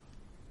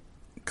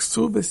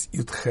Ksuvis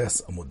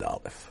Yudches Amud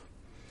Aleph.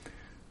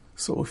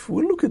 So if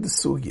we look at the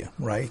sugya,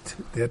 right,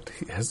 that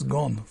has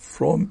gone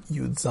from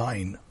Yud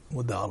Zayin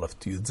Amud Aleph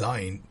to Yud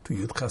Zayin to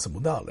Yudches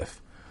Amud Aleph,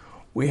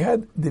 we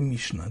had the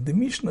Mishnah. The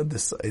Mishnah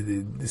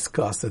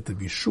discussed that the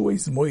Yeshua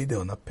is moide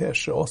on a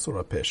pesha, also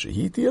a pesha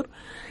hitir,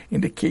 in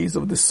the case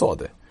of the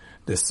Sode.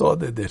 The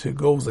Sode that he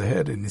goes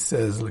ahead and he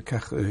says,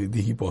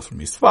 he bought from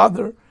his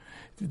father.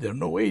 If there are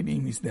no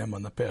eidim, his name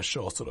on a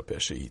pesha, also a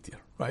pesha hitir,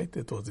 right?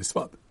 That was his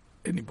father,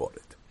 and he bought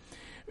it.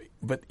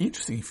 But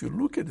interesting, if you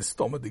look at the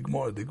stomach, the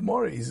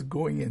Gemara is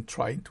going and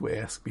trying to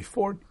ask,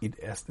 before it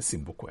asked the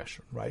simple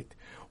question, right?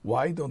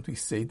 Why don't we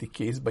say the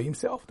case by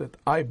himself that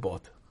I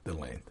bought the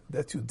land?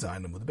 That's Yud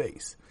Zayin Amud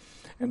Beis.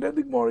 And then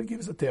the Gemara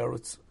gives a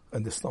teretz,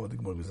 and the stomach the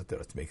Gemara gives a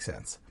teretz, makes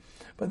sense.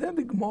 But then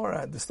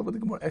the stomach the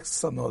Gemara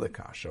asks another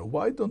kasha.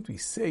 Why don't we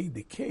say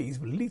the case,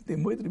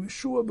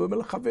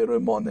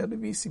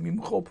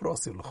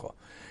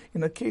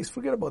 in a case,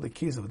 forget about the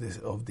case of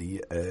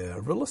the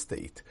real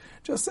estate.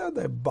 Just said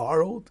I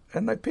borrowed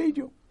and I paid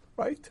you,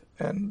 right?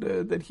 And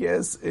that he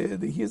has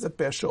a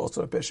pesha,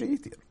 also a pesha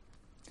itir.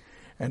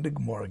 And the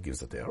Gemara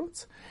gives a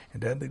teretz,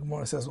 and then the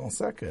Gemara says, 1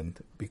 second,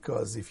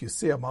 because if you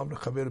say Amav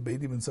Chaver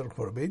Beidim and Tzarech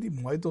for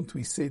Beidim, why don't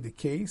we say the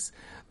case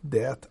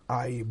that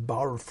I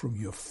borrowed from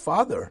your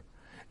father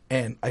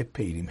and I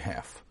paid him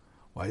half?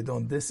 Why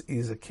don't this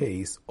is a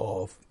case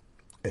of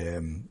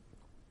a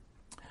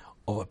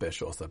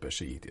pesha, also a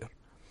pesha itir?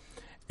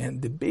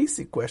 And the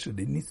basic question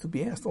that needs to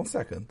be asked, 1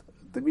 second,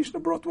 the Mishnah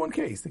brought one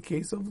case, the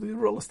case of the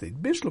real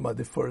estate. Bishlama,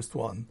 the first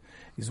one,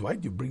 is why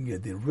do you bring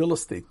the real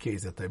estate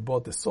case that I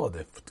bought the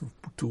Sodef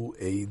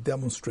to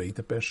demonstrate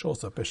a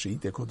pesha, a pesha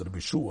itir called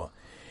Bishua,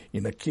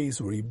 in a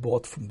case where he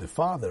bought from the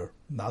father,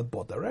 not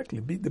bought directly,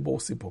 be the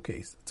most simple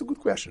case. It's a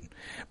good question.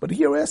 But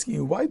here asking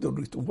you, why do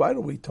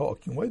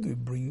we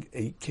bring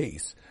a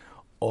case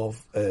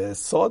of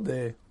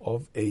Sode,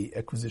 of a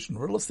acquisition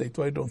real estate?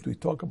 Why don't we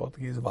talk about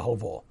the case of a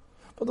halva?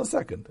 But 1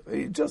 second,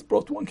 he just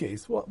brought one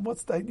case.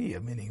 What's the idea?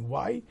 Meaning,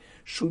 why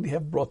should he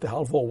have brought the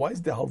halva? Why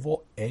is the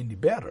halva any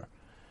better?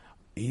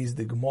 Is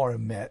the Gemara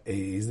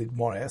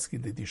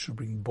asking that he should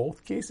bring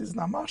both cases?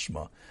 Na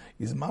mashma.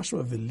 Is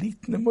mashma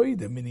velitne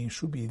moide, meaning it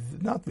should be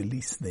not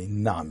velisne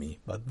nami,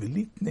 but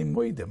velitne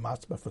moide,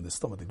 mashma from the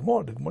stomach of the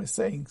Gemara. The Gemara is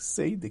saying,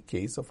 say the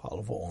case of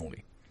halva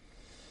only.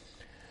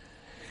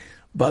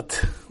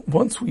 But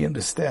once we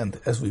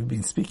understand, as we've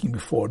been speaking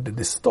before, that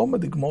the stomach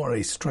of the Gemara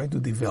is trying to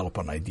develop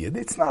an idea.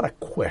 It's not a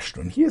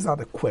question. Here's not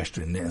a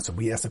question and answer.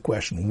 We ask the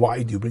question,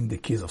 why do you bring the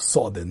case of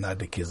Sod and not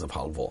the case of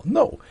Halva?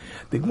 No.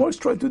 The Gemara is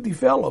trying to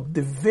develop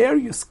the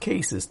various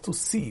cases to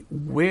see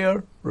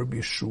where Rabbi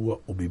Yeshua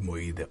will be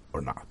moide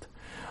or not.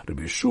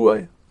 Rabbi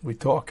Yeshua, we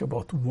talk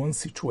about one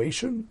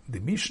situation, the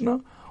Mishnah,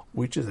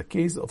 which is a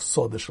case of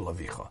Sod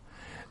Shalavicha.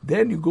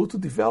 Then you go to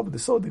develop the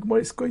Sod. The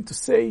Gemara is going to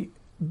say,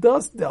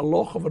 does the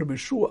halacha of Rabbi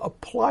Yeshua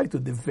apply to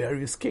the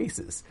various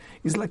cases?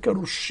 It's like a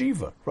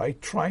Rushiva,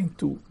 right? Trying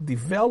to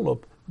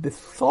develop the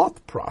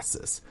thought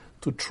process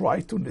to try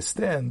to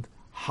understand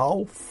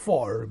how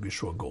far Rabbi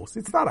Yeshua goes.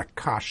 It's not a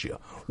kasha,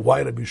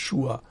 why Rabbi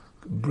Yeshua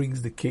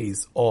brings the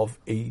case of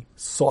a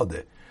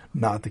sode,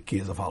 not the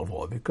case of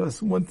halva,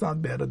 because one's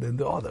not better than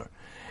the other.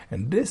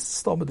 And this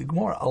stomach of the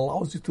Gemara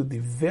allows you to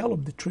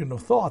develop the train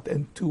of thought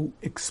and to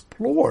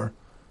explore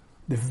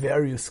the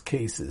various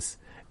cases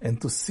and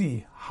to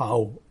see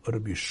how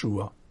Rabbi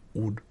Yeshua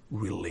would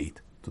relate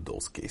to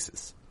those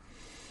cases.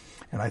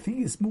 And I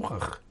think it's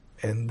muchach,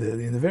 and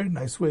in a very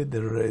nice way,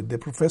 the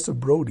Professor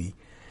Brody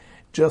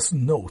just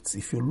notes,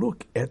 if you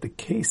look at the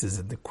cases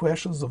and the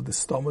questions of the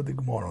stomach of the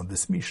Gemara, on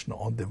this Mishnah,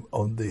 on the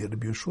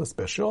Rabbi Yeshua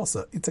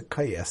specialsa, it's a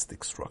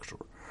chiastic structure,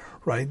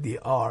 right? They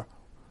are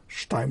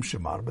shtaim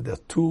shemar, but there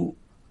are two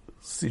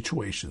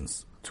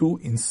situations, two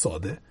in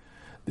Sode.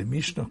 The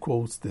Mishnah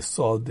quotes the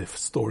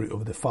story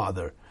of the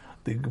father.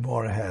 The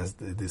Gemara has,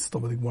 the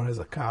stomach of the Gemara has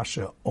a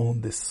kasha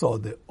on the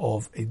sode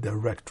of a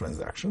direct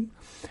transaction.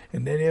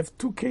 And then you have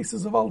two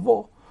cases of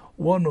halva.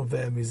 One of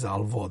them is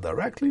halva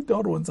directly, the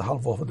other one's a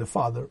halva for the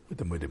father with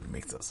the moed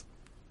mixas.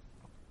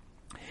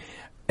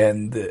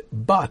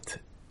 But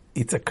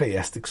it's a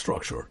chiastic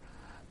structure.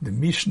 The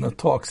Mishnah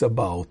talks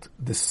about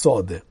the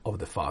sode of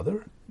the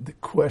father. The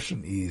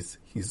question is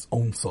his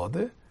own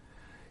sode,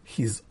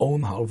 his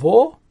own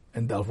halva,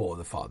 and the halva of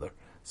the father.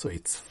 So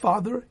it's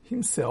father,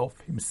 himself,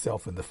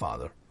 and the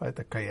father, right?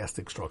 A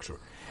chiastic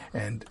structure.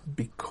 And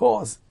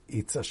because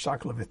it's a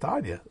shakla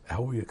v'tarya,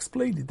 how we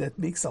explained it, that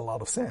makes a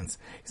lot of sense.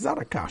 It's not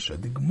a kasha.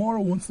 The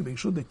Gemara wants to make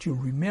sure that you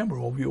remember,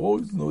 or we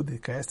always know the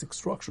chiastic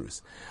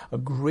structures, a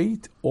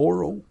great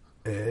oral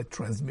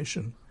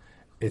transmission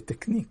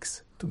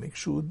techniques to make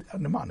sure,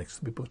 mnemonics,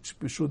 to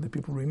be sure that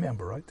people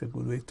remember, right? A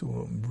good way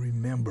to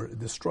remember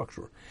the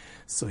structure.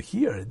 So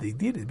here, they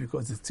did it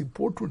because it's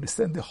important to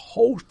understand the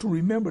whole, to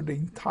remember the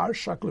entire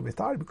Shakla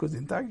V'Tarya, because the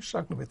entire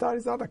Shakla V'Tarya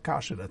is not a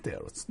kasha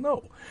teretz.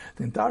 No.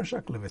 The entire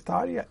Shakla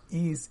V'Tarya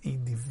is a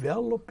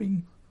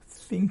developing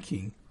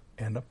thinking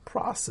and a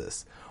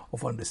process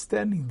of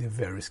understanding the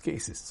various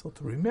cases. So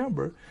to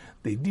remember,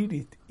 they did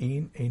it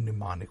in a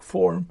mnemonic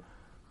form.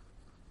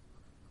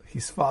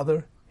 His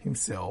father,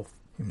 himself,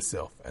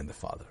 and the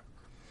Father.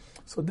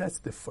 So that's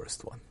the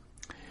first one.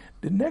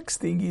 The next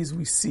thing is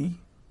we see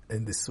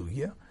in the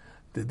Sugya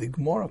that the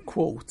Gemara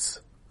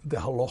quotes the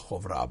Halacha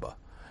of Rabbah.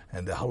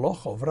 And the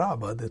Halacha of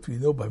Rabbah that we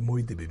know by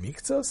Moide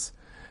B'Miktzas,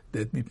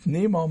 that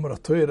Mipnei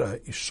Ma'amar Torah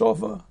is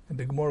Shova, and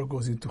the Gemara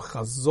goes into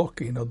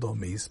Chazok in Adom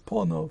Meis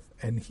Ponov,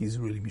 and he's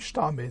really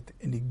Mishtamet,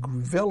 and he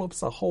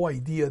develops a whole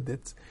idea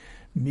that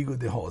Migo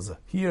de Hoza.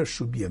 Here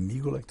should be a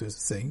Migo, like Toys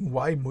is saying.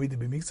 Why Moide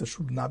B'Miktzas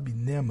should not be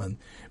Neman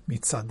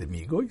Mitzad de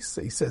Migo?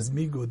 He says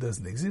Migo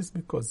doesn't exist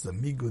because it's a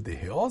Migo de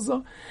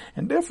Hoza,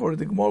 and therefore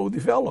the Gemara will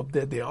develop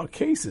that there are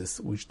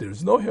cases which there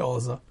is no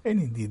Hoza,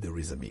 and indeed there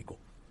is a Migo.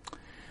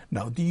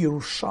 Now, the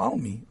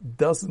Yerushalmi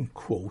doesn't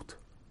quote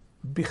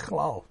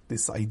Bichlal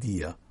this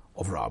idea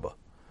of Rabbah.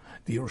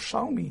 The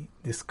Yerushalmi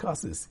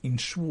discusses in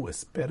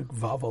Shvuas Perk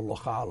Vav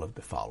Aloch Aleph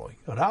the following: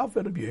 Rav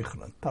and Rabbi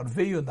Yochanan,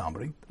 Tarvei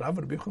Namri, Rav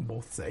and Rabbi Yochanan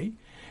both say,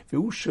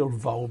 V'u shel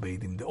vau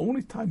beidim. The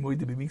only time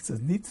Moide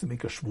B'Miktzas needs to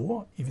make a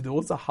shvua if there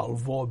was a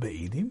halva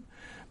beidim,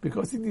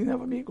 because he didn't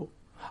have a migo.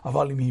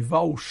 Aval im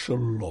hivau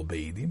shelo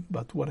beidim.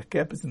 But what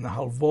happens in the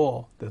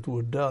halva that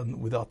were done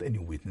without any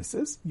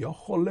witnesses,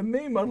 Yachol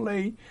lemeimar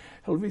lei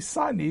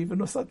helvisani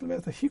v'nosat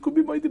leveta. He could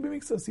be Moide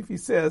B'Miktzas if he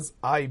says,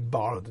 I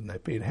borrowed and I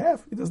paid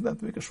half. He doesn't have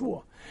to make a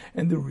shvua.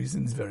 And the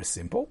reason is very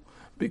simple,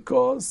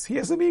 because he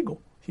has a migo.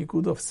 He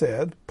could have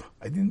said,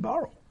 I didn't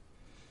borrow.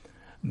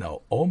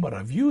 Now, Omar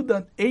Rav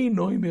Yudan, ein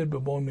oimer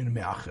b'momin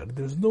me'acher.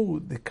 There's no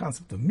the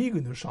concept of migo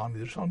in the Yerushalmi.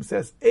 The Yerushalmi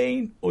says,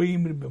 ein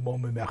oimer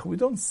b'momin me'acher. We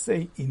don't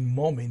say in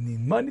momin,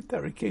 in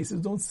monetary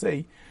cases, don't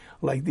say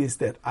like this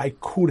that I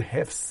could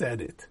have said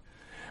it.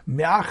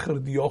 Me'acher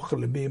di'ocher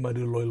le'meimar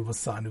eloil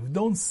v'sani. We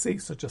don't say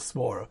such a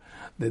svara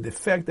that the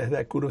fact that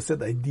I could have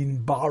said I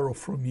didn't borrow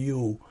from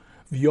you,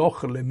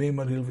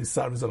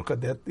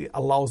 that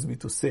allows me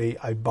to say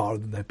I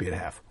borrowed and I paid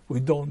half. We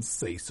don't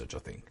say such a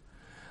thing.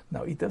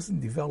 Now, it doesn't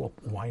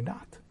develop. Why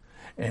not?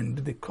 And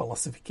the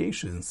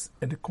classifications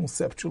and the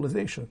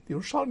conceptualization. The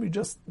Yerushalmi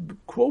just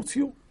quotes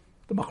you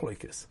the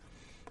Machlokes.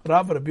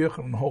 Rav Rabbi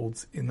Yochanan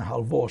holds in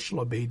Halvo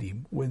Shla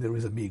Beidim, when there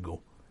is a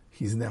migo,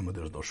 his name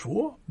there's no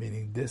shvua,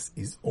 meaning this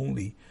is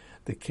only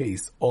the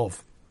case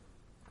of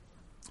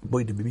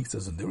Moide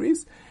B'Miktzas and there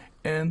is,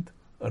 and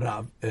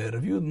Rav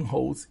Yudan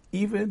holds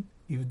even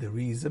if there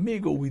is a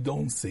migo, we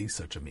don't say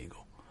such a migo.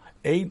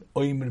 Ein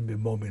oimer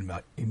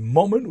b'momin. In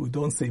moment, we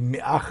don't say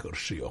me'acher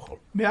sheyochol.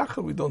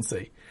 Me'acher we don't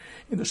say.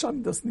 In the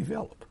Yerushalmi doesn't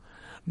develop.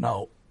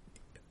 Now,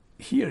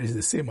 here is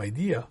the same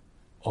idea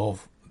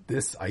of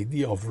this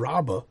idea of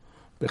Rabbah,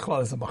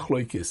 Bechlal as a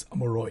Machlokes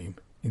Amoraim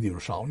in the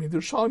Yerushalmi. The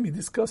Yerushalmi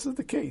discusses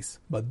the case,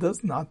 but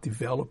does not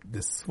develop the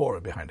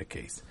svara behind the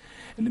case.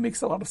 And it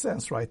makes a lot of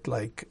sense, right?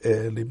 Like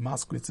Leib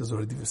Moskowitz has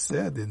already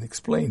said and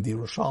explained, the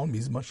Yerushalmi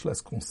is much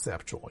less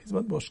conceptual. It's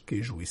much more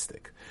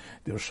casuistic.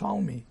 The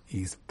Yerushalmi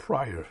is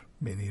prior,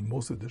 meaning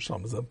most of the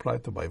Yerushalmi are prior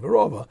to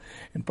Baivarova,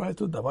 and prior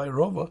to the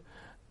Baivarova,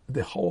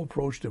 the whole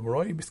approach to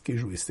Moraim is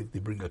casuistic. They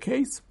bring a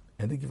case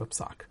and they give a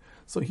psak.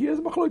 So here's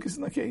Machlokes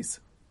in a case.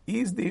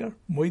 Is there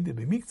Moide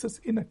B'Miktzas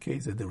in a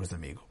case that there is a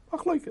migo?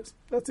 Machlokes.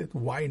 That's it.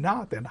 Why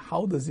not? And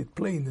how does it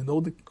play in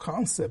all the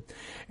concept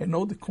and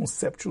all the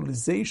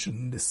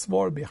conceptualization, the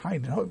svar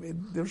behind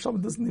it? The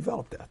Yerushalmi doesn't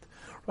develop that,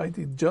 right?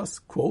 It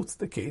just quotes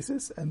the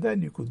cases, and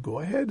then you could go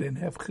ahead and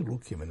have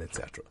chilukim and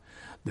etc.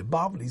 The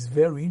Bavli is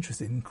very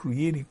interested in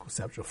creating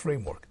conceptual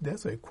framework.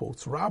 That's why it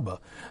quotes Rabbah,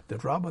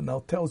 that Rabbah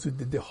now tells you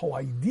that the whole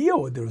idea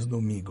where there is no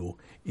migo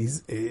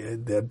is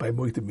that by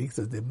Moide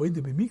B'Miktzas, the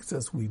Moide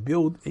B'Miktzas, we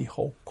build a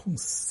whole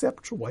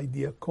conceptual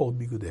idea called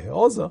migo de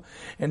heoza,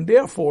 and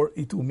therefore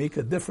it will make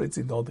a difference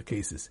in all the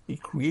cases.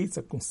 It creates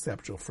a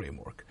conceptual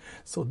framework.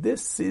 So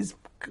this is,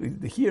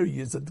 here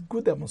is a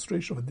good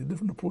demonstration of the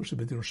different approaches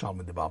between Yerushalmi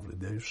and the Bavli.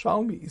 The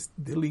Yerushalmi is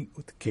dealing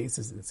with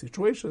cases and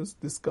situations,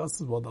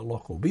 discusses what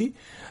Allah will be.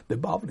 The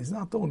Bavli is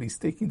not only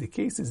taking the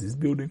cases, is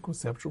building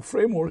conceptual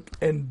framework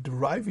and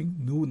deriving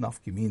new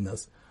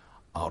nafkiminas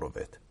out of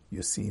it.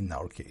 You see in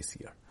our case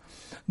here.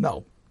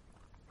 Now,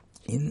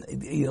 in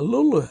a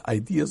little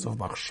ideas of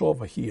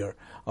machshava here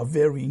are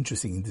very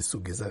interesting in this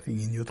sugis. I think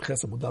in Yud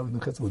Ches Amud Aleph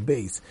and Ches Amud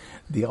Beis,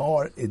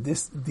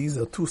 these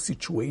are two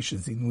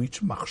situations in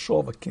which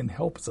machshava can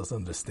help us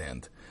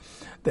understand.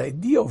 The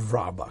idea of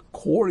Rabbah,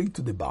 according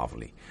to the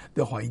Bavli,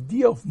 the whole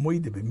idea of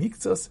Moide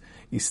B'Miktzas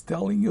is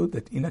telling you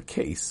that in a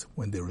case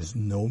when there is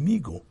no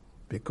migo,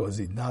 because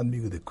it's not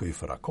migo de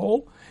koifer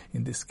akol,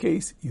 in this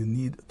case you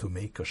need to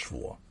make a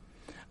shvua.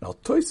 Now,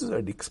 Tosfos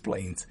already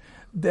explains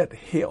that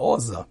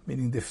heoza,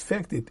 meaning the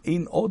fact that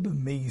ein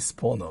odem meis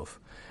ponov,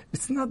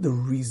 it's not the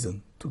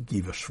reason to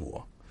give a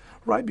shvua,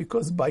 right?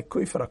 Because by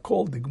koifer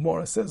akol, the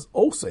Gemara says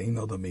also ein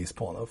odem meis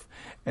ponov,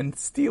 and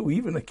still,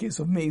 even in a case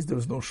of meis, there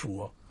is no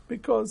shvua,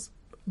 because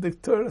the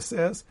Torah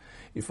says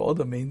if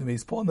odem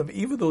meis ponov,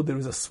 even though there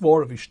is a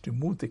svor of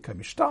ishtimute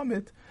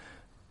kamishtamet,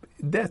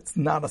 that's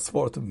not a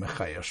svor to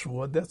mechaya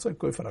shvua. That's why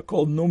koifer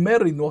akol, no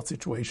matter in what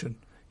situation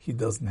he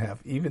doesn't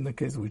have, even in the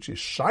case which is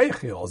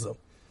shaykh heoza,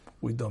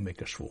 we don't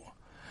make a shvua.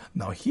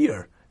 Now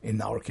here,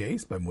 in our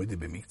case, by Moide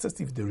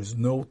B'Miktzas, if there is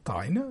no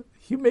taina,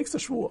 he makes a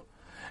shvua.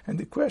 And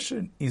the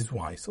question is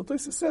why. So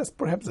Tosfos says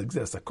perhaps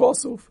Gzeras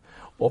HaKosov,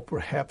 or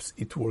perhaps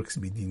it works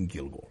Midin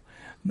Gilgul.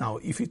 Now,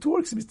 if it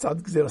works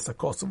Mitzad Gzeras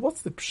HaKosov,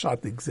 what's the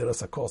pshat of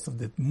Gzeras HaKosov?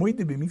 That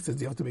Moide B'Miktzas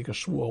you have to make a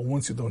shvua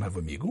once you don't have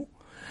a migu.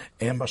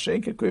 And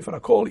Mashen Kefar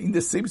HaKol, in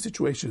the same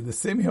situation, the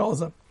same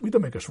Heoza, we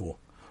don't make a shvua.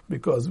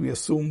 Because we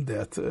assume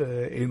that,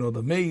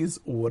 the maize,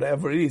 or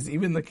whatever it is,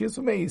 even in the case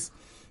of maize,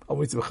 but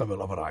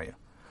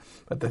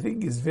I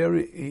think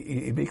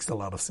it makes a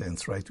lot of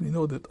sense, right? We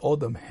know that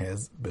Adam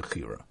has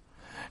Bechira.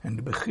 And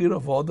the Bechira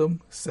of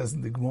Adam says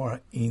in the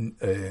Gemara in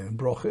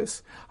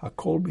Broches,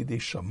 Hakol b'dei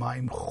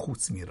shamayim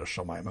chutz mira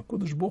shamayim.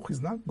 HaKadosh Baruch Hu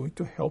is not going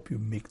to help you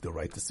make the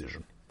right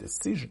decision. The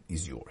decision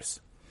is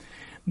yours.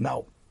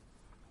 Now,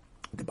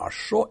 the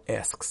Maharsha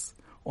asks,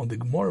 on the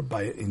Gemara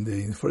in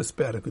the first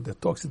paragraph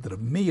that talks that the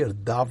Meir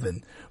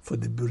daven for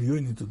the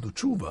Biryonim to do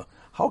tshuva,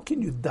 how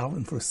can you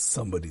daven for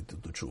somebody to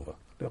do tshuva?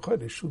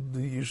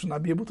 You should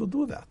not be able to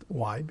do that.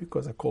 Why?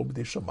 Because I call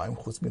b'dei shamayim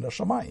chutz mina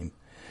shamayim.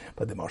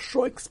 But the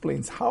Maharsha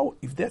explains how,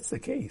 if that's the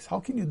case, how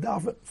can you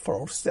daven for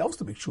ourselves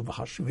to make tshuva?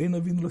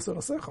 Hashivenu avinu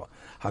l'sarasecha.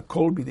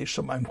 Hakol b'dei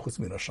shamayim chutz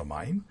mina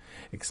shamayim.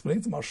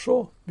 Explains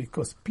Maharsha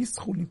because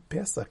pischu li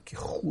pesach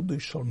kechudoi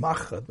shel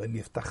machad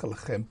v'niftach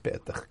lechem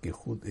petach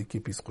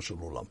kepischu shel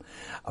ulam.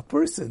 A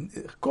person,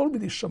 kol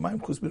b'dei shamayim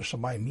chutz mina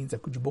shamayim means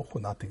that HaKadosh Baruch Hu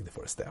will not take the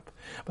first step.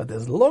 But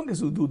as long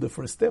as we do the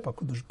first step,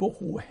 HaKadosh Baruch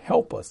Hu will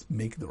help us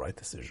make the right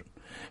decision.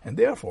 And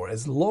therefore,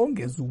 as long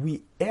as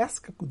we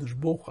ask HaKadosh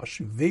Baruch Hu,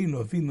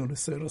 Hashivenu avinu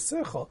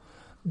l'sarasecha,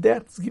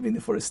 that's giving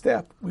the first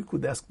step. We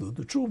could ask to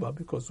do tshuva,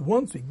 because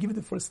once we give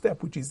the first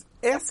step, which is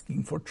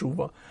asking for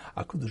tshuva,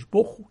 HaKadosh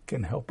Baruch Hu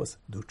can help us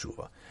do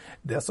tshuva.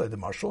 That's why the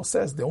Maharsha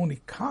says the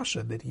only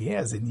kasha that he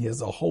has, and he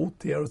has a whole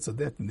teretz of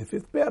that in the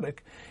 5th parak,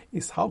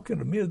 is how can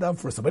Ramir daven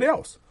for somebody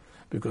else?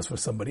 Because for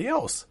somebody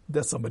else,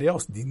 that somebody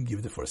else didn't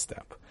give the first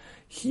step.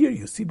 Here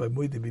you see by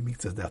Moide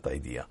B'Miktzas that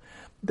idea.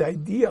 The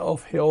idea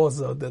of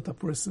Heoza, that a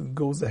person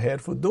goes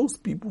ahead for those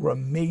people who are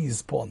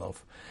meiz ponov,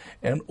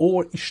 and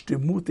or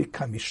ishtemute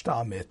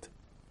kamishtamet,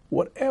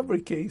 whatever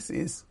case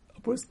is,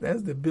 a person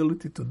has the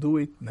ability to do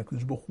it, and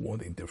HaKadosh Baruch Hu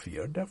won't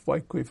interfere. That's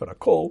why Kefar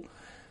HaKol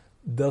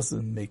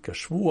doesn't make a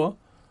shvua,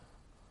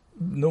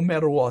 no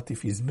matter what,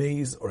 if he's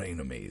meiz or ain't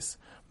a meiz.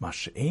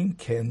 Mashein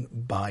can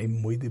buy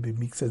Moide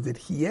B'Miktzas, that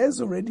he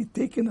has already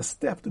taken a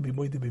step to be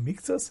Moide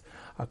B'Miktzas.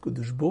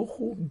 HaKadosh Baruch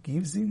Hu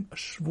gives him a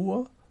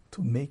shvua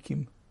to make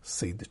him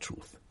say the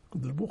truth.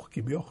 HaKadosh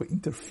Baruch Hu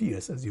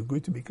interferes as you're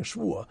going to make a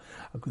shvua.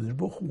 HaKadosh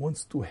Baruch Hu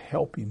wants to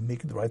help him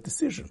make the right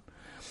decision.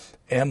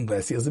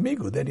 Unless he has a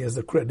migo, then he has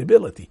the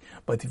credibility.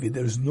 But if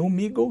there is no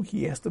migo,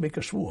 he has to make a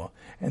shvua.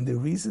 And the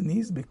reason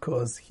is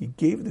because he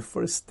gave the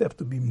first step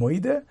to be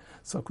moide,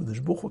 so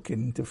HaKadosh Baruch Hu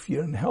can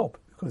interfere and help.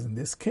 Because in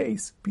this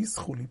case,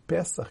 pischu li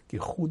pesach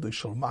kechudoi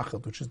shel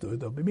machad, which is the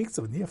Oida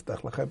B'Miktzah,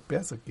 v'niftach lachem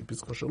pesach ki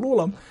pischu shel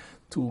ulam,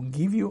 to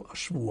give you a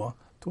shvua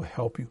to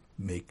help you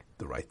make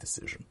the right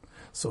decision.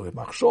 So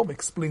Maharsha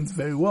explains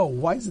very well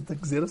why is it the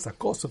Gzeras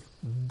HaKosov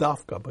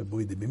dafka by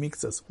Moide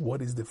B'Miktzas.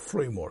 What is the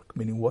framework?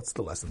 Meaning, what's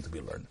the lesson to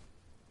be learned?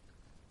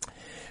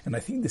 And I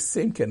think the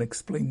same can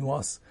explain to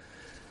us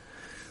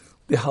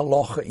the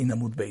halacha in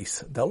Amud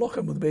Beis. The halacha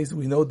in Amud Beis,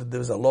 we know that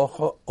there's a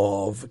halacha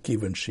of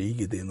kivan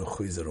sheigedenu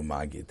choizer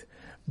umagid.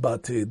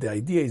 But the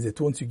idea is that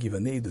once you give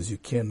an edus, you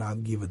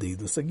cannot give an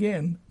edus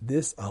again.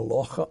 This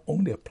halacha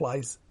only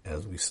applies,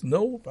 as we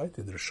know, right?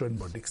 The Rishonim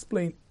would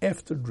explain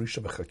after Drisha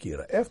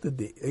v'Chakira, after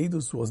the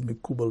edus was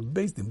mekubal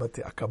bezdin, but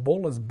the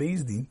Kabbalah's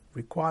bezdin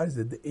requires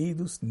that the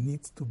edus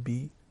needs to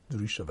be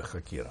Drisha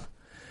v'Chakira.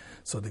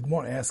 So the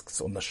Gemara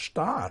asks on the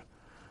star,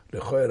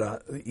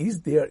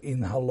 is there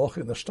in halacha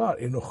in the star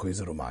eno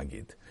choizer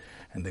umagid?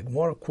 And the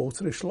Gemara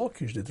quotes Rish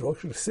Lakish, that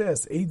Rosh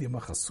says, Eidim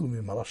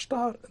achasumim ala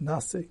shtar,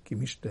 nase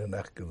kimishter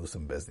nech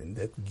kedusim bezdin.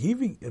 That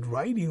giving a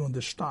writing on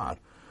the star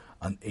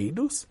an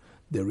edus,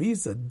 there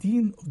is a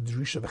din of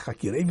Drisha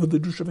v'Chakira. Even the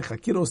Drisha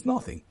v'Chakira was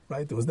nothing,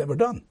 right? It was never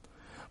done.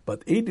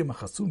 But Eidim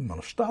achasumim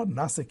ala shtar,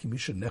 nase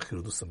kimishter nech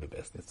kedusim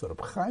bezdin. So Reb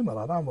Chaim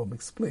al Rambam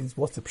explains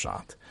what's the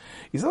pshat.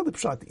 Is not the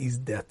pshat is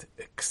that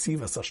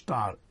ksivas a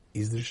star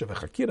is Drisha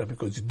v'Chakira,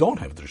 because you don't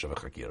have Drisha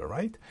v'Chakira,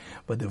 right?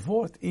 But the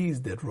word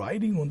is that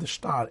writing on the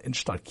star, and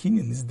Shtar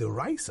Kinyan is the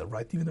Raisa,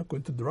 right? Even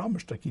according to the Rambam,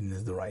 Shtar Kinyan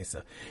is the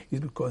Raisa. Is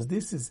because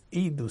this is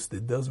Eidus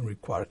that doesn't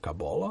require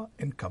Kabbalah,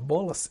 and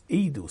Kabbalah's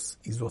Eidus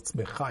is what's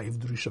Mechayiv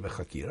Drisha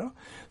v'Chakira.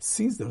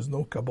 Since there's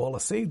no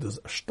Kabbalah's Eidus,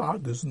 a star,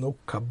 there's no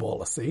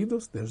Kabbalah's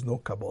Eidus, there's no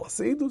Kabbalah's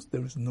Eidus,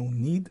 there is no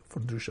need for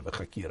Drisha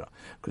v'Chakira.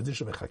 Because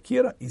Drisha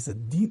v'Chakira is a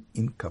din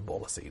in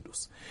Kabbalah's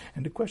Eidus.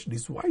 And the question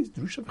is, why is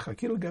Drisha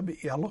v'Chakira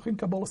gabi aloch in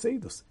Kabbalah's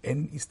Eidus?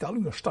 And he's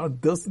telling you a star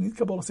doesn't need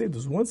Kabbalah's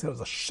Eidus. Once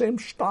there's a Shem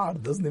star,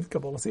 doesn't need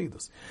Kabbalah's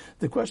Eidus.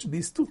 The question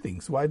is two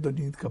things. Why don't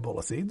you need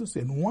Kabbalah's Eidus?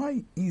 And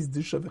why is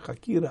Drisha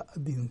v'Chakira a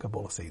din in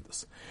Kabbalah's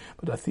Eidus?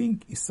 But I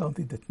think it's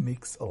something that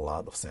makes a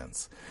lot of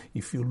sense.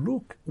 If you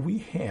look, we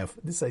have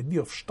this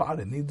idea of star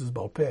and Eidus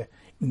Baal Peh.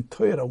 In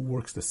Torah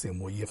works the same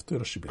way. You have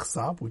Torah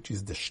Shebichsav, which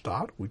is the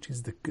star, which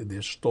is the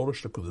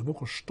Shtorish, the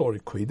Kodesh, Shtori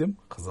Koidem.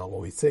 Chazal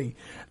always say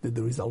that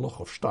there is a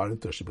loch of star in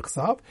Torah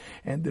Shebichsav,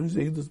 and there is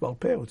Eidus Baal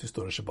Peh, which is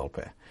Torah Shebal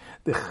Peh.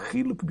 The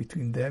chiluk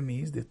between them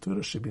is the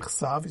Torah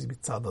Shebichsav is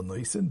Mitzad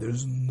HaNoisen, there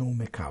is no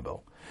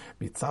Mekabel.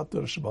 Mitzad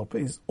Torah Shebal Peh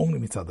is only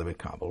Mitzad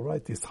HaMekabel,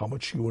 right? It's how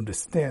much you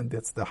understand,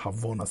 that's the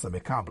Havonas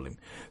HaMekabelim.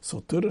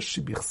 So Torah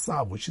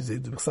Shebichsav, which is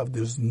Eidos Bichsav,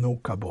 there's no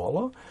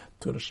Kabbalah.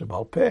 Torah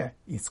Shebal Peh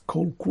is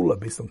Kol Kula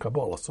based on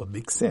Kabbalah. So it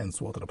makes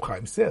sense what Reb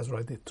Chaim says,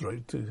 right? They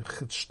try to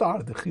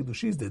start the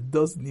Chidush is that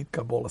does need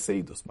Kabbalah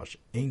Seidus, Mash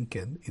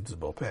Enken Eidos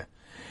Bal Peh.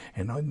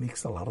 And now it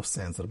makes a lot of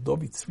sense. Reb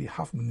David Tzvi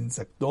Hoffman in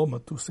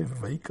Zakdoma to Sefer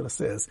Vayikra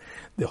says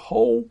the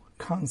whole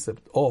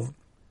concept of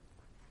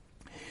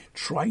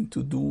trying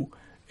to do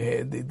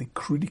the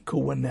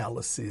critical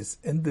analysis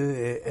and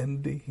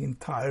the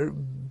entire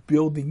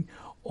building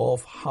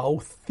of how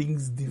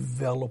things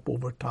develop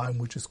over time,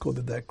 which is called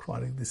the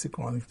diachronic, the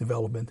synchronic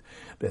development,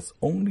 that's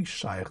only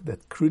shaykh,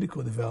 that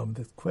critical development,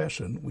 that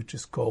question, which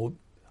is called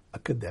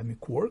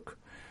academic work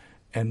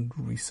and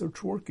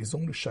research work, is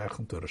only shaykh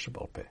in Torah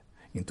Shebal Peh.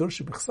 In Torah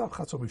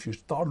Shebichsav, if you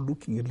start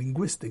looking at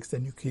linguistics,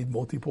 then you create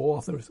multiple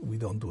authors. We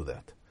don't do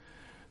that.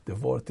 The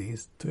word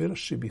is Torah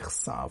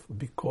Shebichsav,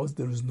 because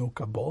there is no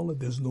Kabbalah,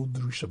 there's no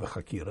Drusha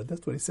B'Chakira.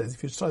 That's what it says.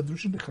 If you start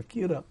Drusha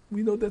B'Chakira,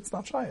 we know that's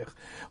not Shaykh.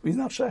 It's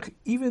not Shaykh.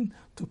 Even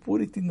to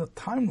put it in a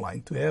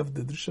timeline, to have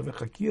the Drusha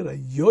B'Chakira,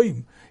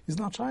 Yoim, is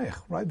not Shaykh,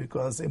 right?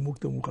 Because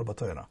Emukta Mukhar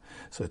B'Torah.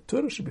 So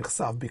Torah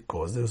Shebichsav,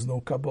 because there's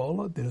no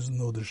Kabbalah, there's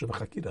no Drusha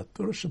B'Chakira.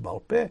 Torah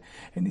Shebal Peh,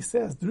 and he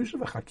says, Drusha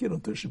B'Chakira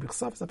and Torah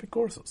Shebichsav is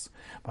apikoursus.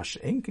 But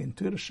She'enke in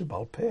Torah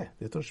Shebal Peh,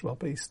 the Torah Shebal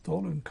Peh is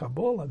stolen in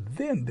Kabbalah,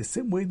 then the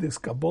same way there's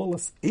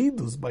Kabbalah's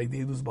Eidos by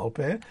the Eidos Bal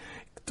Peh,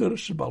 Torah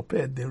Shebal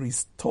Peh, there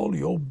is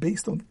Tolio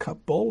based on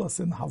Kabbalahs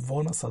and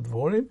Havonas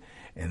Advorim,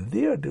 and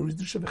there is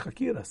Drusha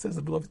B'Chakira. Says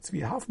the beloved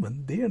Tzvi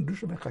Hoffman, there in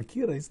Drusha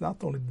B'Chakira is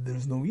not only that there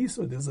is no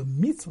Yisro, there's a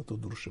mitzvah to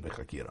Drusha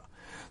B'Chakira.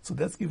 So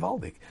that's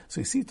Givaldik.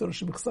 So you see Torah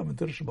Shebichsav and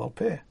Torah Shebal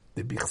Peh,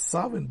 the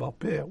Bichsav and Bal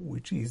Peh,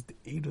 which is the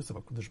Eidos of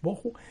HaKadosh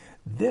Baruch Hu,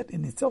 that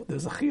in itself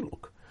there's a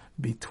chiluk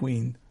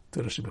between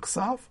Torah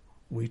Shebichsav,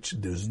 which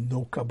there's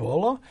no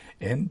Kabbalah,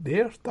 and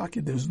there's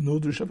no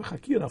Drusha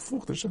B'Chakira.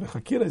 Fuch, Drusha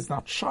B'Chakira is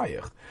not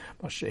Shaykh.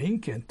 But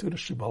She'enken Torah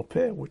Shebal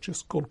Peh, which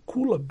is called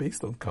Kula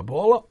based on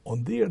Kabbalah,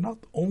 on there not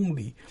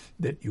only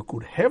that you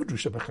could have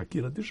Drusha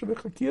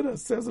B'Chakira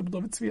says that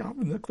David Tzvi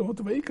Hoffman,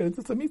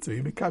 it's a mitzvah,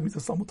 you make a mitzvah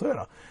Samut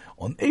Torah.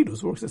 On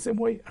Eidos works the same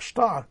way. A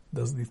star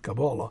doesn't need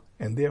Kabbalah,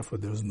 and therefore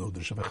there's no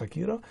Drusha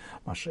B'Chakira.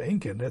 But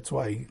She'enken, that's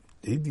why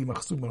Edi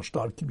Machsum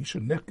Mashtar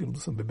Kibisha Nekel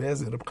Dusan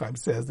Bebez, and Reb Chaim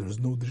says there is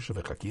no Drusha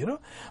B'Chakira.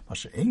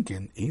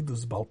 Enken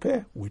Eidos Bal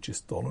Peh, which is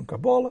stolen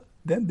Kabbalah,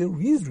 then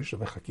there is Drusha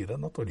B'Chakira.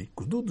 Not only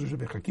could do Drusha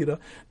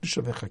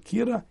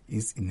B'Chakira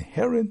is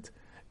inherent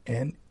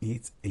and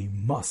it's a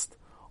must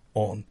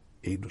on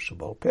Eidos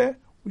Shebal Peh,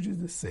 which is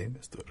the same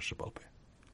as Torah Shebal Peh.